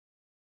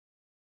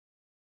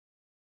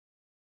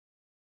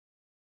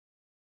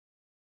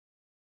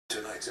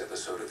Tonight's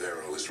episode of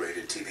Arrow is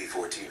rated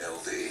TV-14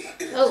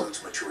 LV. It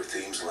includes mature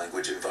themes,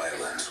 language, and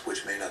violence,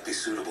 which may not be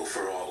suitable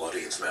for all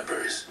audience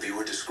members.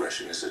 Viewer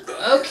discretion is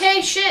advised. Okay,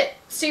 shit.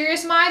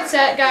 Serious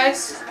mindset,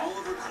 guys.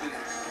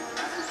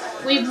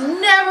 We've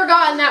never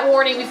gotten that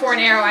warning before in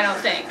Arrow, I don't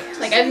think.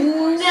 Like, I've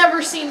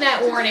never seen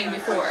that warning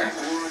before.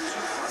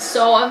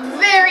 So I'm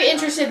very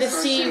interested to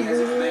see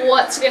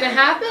what's gonna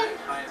happen.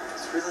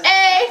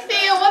 Hey,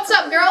 Thea, what's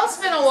up, girl? It's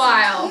been a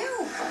while.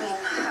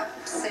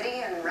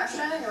 City in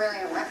Russia and really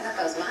racking up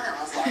those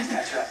miles.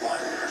 Catch up one.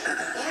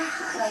 Yeah,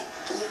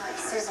 like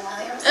Susan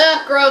Williams.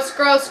 Ugh, gross,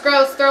 gross,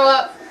 gross. Throw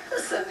up.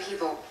 Some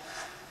people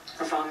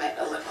vomit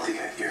a little.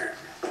 Thea, you're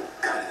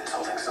kind of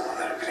insulting someone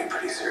that I'm getting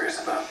pretty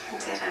serious about.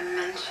 Did I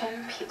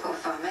mention people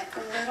vomit a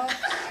little?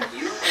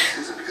 You don't like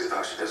Susan because of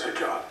how she does her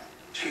job.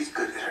 She's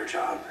good at her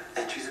job,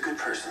 and she's a good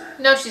person.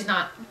 No, she's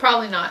not.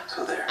 Probably not.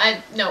 So there.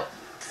 No.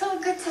 So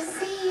good to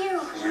see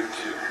you. You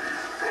too.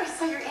 I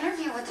saw your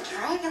interview with the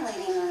Dragon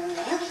Lady and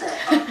nailed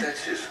it.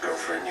 That's his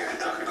girlfriend you're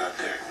talking about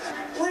there.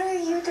 What are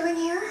you doing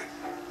here?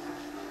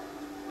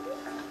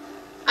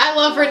 I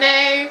love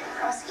Renee.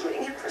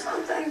 Prosecuting him for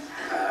something.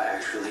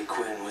 Actually,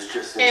 Quinn was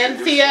just And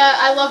Thea,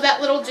 I love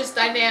that little just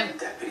dynamic.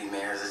 Deputy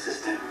Mayor's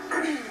assistant.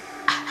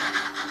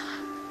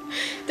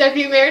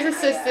 Deputy Mayor's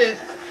assistant.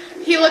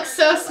 He looks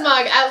so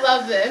smug. I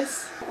love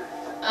this.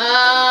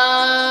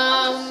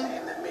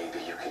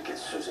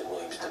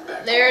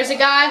 There's a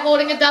guy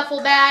holding a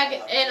duffel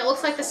bag, and it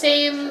looks like the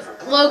same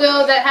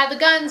logo that had the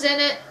guns in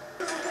it.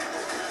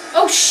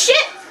 Oh shit!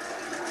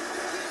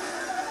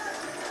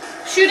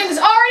 Shooting's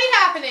already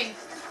happening.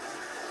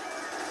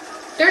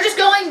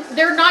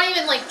 They're not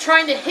even like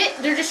trying to hit,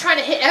 they're just trying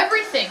to hit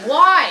everything.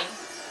 Why?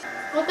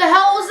 What the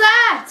hell was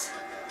that?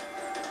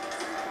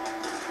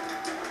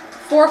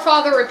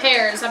 Forefather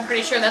repairs, I'm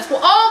pretty sure that's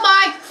what. Oh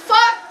my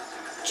fuck!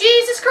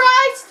 Jesus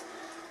Christ!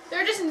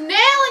 They're just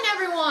nailing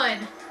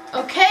everyone!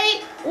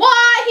 Okay,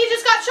 why? He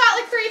just got shot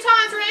like 3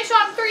 times. Renee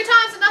shot him 3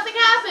 times and nothing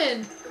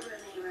happened.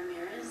 Renee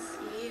Ramirez,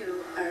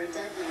 you are a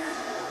dead man.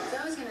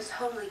 Zoe's gonna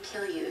totally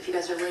kill you if you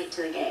guys are late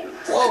to the game.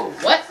 Whoa,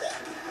 what?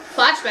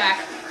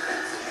 Flashback.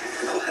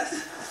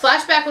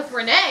 Flashback with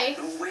Renee?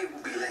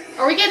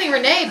 Are we getting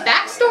Renee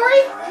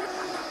backstory?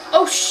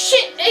 Oh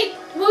shit! Hey,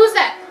 who was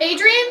that?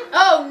 Adrian?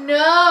 Oh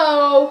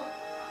no!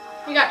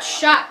 He got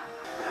shot.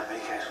 5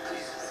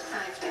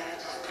 dead,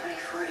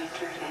 24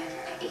 injured, and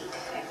 8 in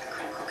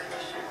critical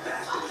condition.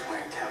 Bastard was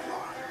wearing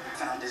Kevlar.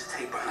 Found this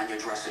tape behind your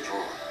dresser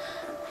drawer.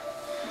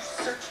 You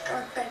searched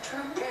our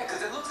bedroom? Yeah,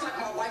 because it looks like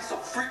my wife's a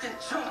freaking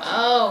chunk.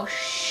 Oh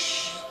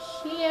shit.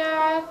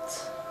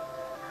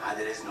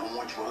 Either there's no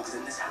more drugs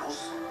in this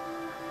house,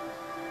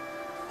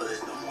 or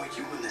there's no more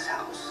you in this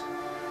house.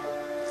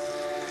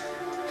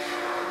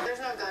 There's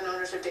no gun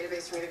ownership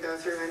database for me to go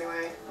through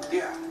anyway.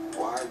 Yeah,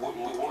 why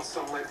wouldn't we want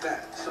something like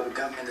that? So the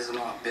government isn't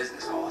on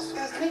business, horse.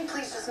 Guys, can you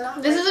please just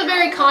not... This is a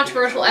very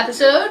controversial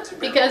episode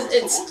because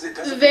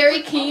it's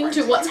very keen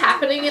to what's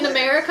happening in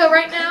America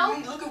right now.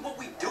 Look at what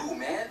we do,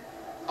 man.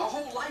 Our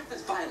whole life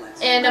is violence.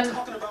 And I'm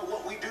talking about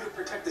what we do to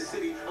protect the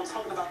city. I'm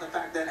talking about the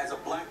fact that as a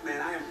black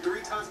man, I am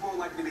 3 times more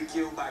likely to be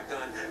killed by a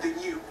gun than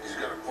you. He's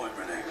got a point,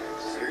 Renee.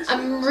 Seriously?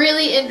 I'm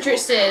really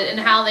interested in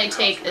how they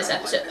take this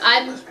episode.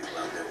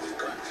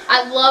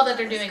 I love that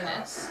they're doing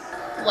this.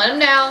 Let him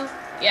down.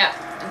 Yeah,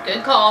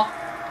 good call.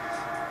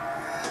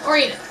 Or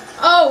eat it.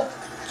 Oh,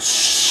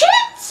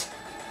 shit!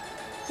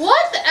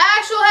 What the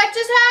actual heck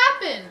just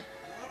happened?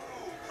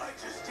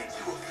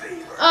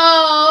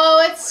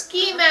 Oh, it's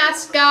Ski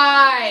Mask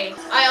Guy.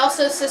 I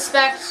also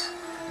suspect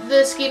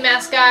the Ski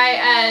Mask Guy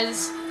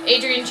as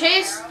Adrian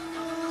Chase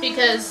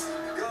because...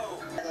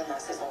 Edwin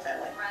lost his whole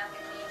family.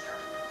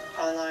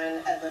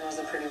 Online, Edwin was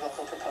a pretty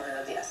vocal proponent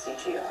of the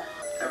SCGR.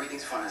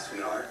 Everything's fine,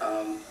 sweetheart.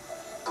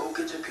 Go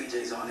get your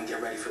PJs on and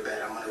get ready for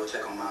bed. I'm gonna go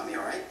check on mommy,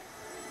 alright?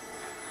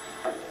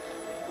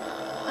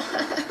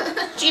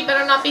 She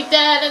better not be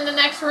dead in the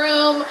next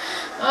room.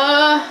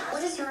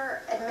 What is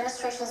your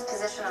administration's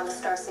position on the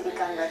Star City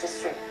gun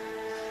registry?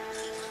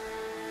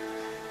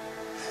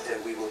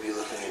 That we will be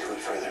looking into it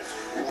further.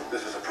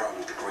 This is a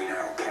problem the Green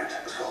Arrow can't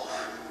solve.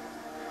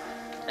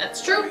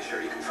 That's true. Pretty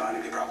sure you can find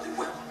him, you probably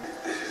will.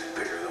 This is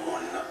bigger than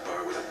one nut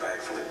bar with a bag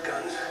full of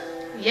guns.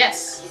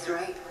 Yes. He's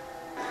right.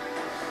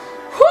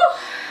 Whew.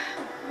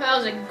 That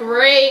was a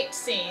great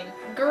scene.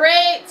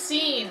 Great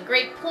scene.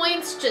 Great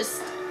points.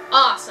 Just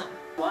awesome.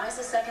 Why is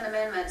the Second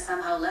Amendment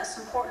somehow less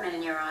important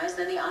in your eyes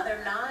than the other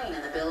 9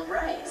 in the Bill of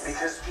Rights?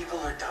 Because people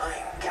are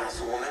dying,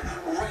 Councilwoman,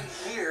 right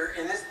here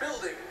in this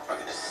building. We're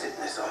going to sit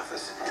in this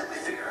office until we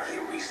figure out a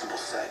reasonable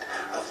set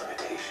of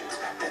limitations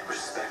that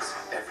respects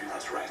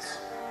everyone's rights.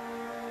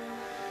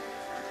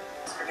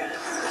 Forget it.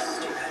 That's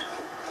stupid.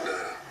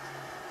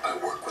 I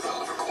work with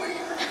Oliver Queen.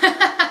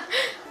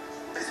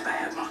 Because if I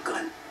had my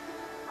gun,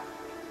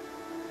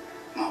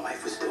 my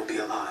wife would still be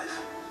alive.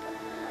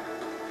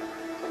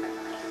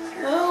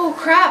 Oh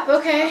crap,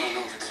 okay. I don't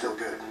know if it's still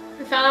good.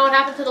 We found out what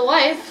happened to the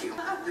wife. Your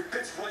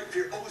bitch wife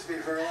here owes me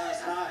for her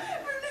last high.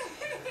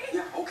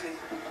 Yeah, okay.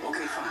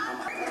 Okay, fine. I'm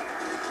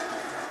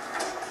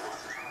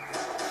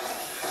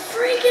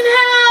Freaking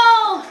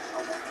hell!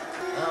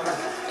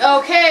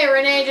 Okay,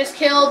 Renee just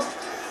killed.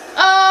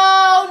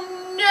 Oh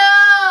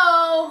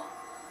no!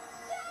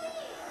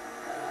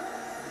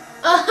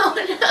 Oh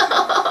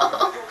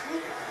no!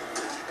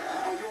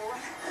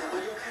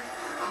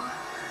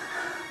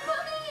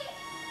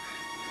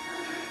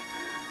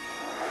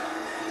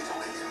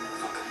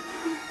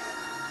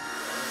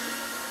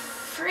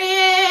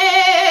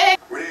 Frick!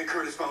 Renee and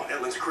Curtis found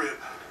Etlin's crib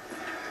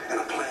and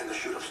a plan to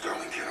shoot up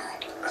Sterling Funeral.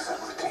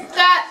 Assemble the team.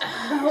 That.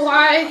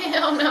 Why?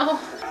 Oh no.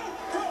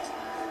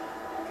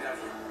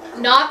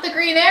 Not the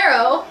Green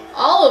Arrow.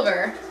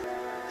 Oliver.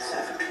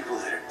 7 people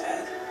that are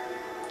dead.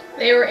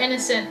 They were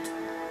innocent.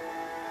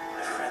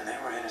 My friend, they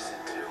were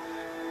innocent too.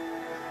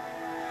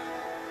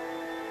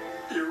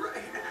 You're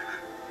right.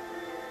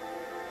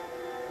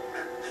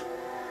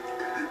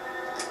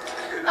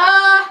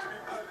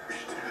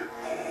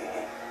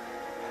 Hey,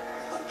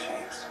 look,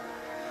 James.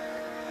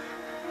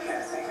 You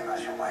gotta think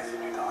about your wife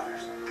and your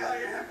daughters. I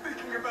am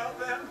thinking about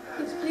them.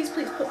 Please,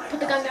 put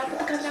the gun down, put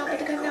the gun down, put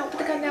the gun down, put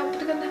the gun down, put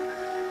the gun down.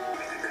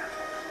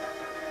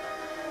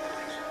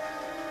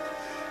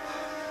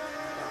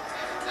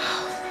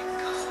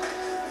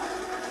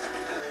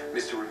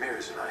 Mr.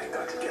 Ramirez and I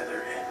got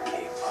together and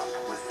came up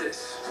with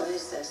this. What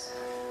is this?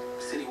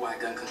 Citywide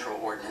gun control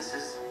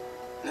ordinances.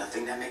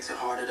 Nothing that makes it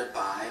harder to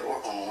buy or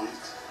own,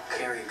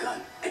 carry a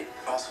gun. It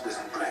also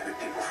doesn't prohibit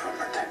people from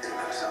protecting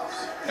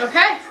themselves.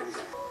 Okay.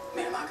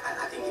 Ma'am,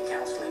 I can get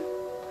counseling.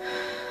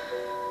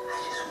 I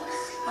just want to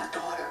see my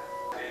daughter.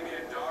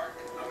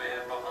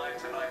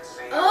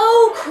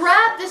 Oh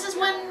crap! This is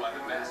when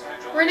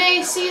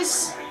Renee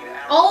sees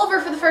Oliver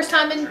for the first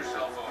time, and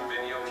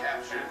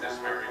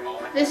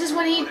this is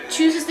when he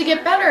chooses to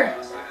get better.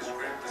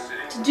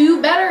 To do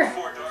better.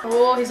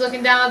 Oh, he's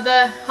looking down at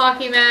the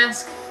hockey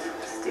mask.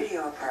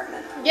 Studio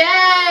apartment.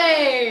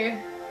 Yay!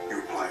 You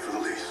apply for the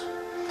lease.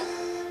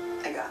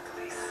 I got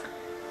the lease.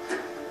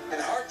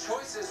 And hard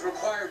choices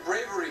require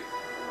bravery.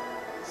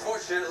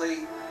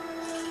 Fortunately,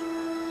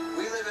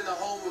 we live in the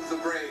home of the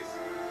brave.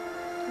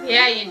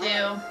 Yeah, you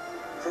do.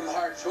 From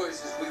hard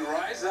choices, we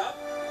rise up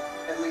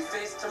and we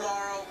face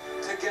tomorrow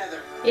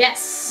together.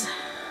 Yes.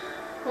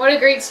 What a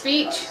great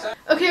speech.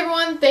 Okay,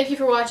 everyone, thank you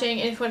for watching.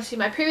 And if you want to see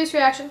my previous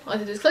reaction, all you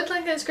have to do is click the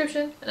link in the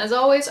description. And as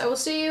always, I will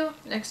see you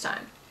next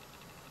time.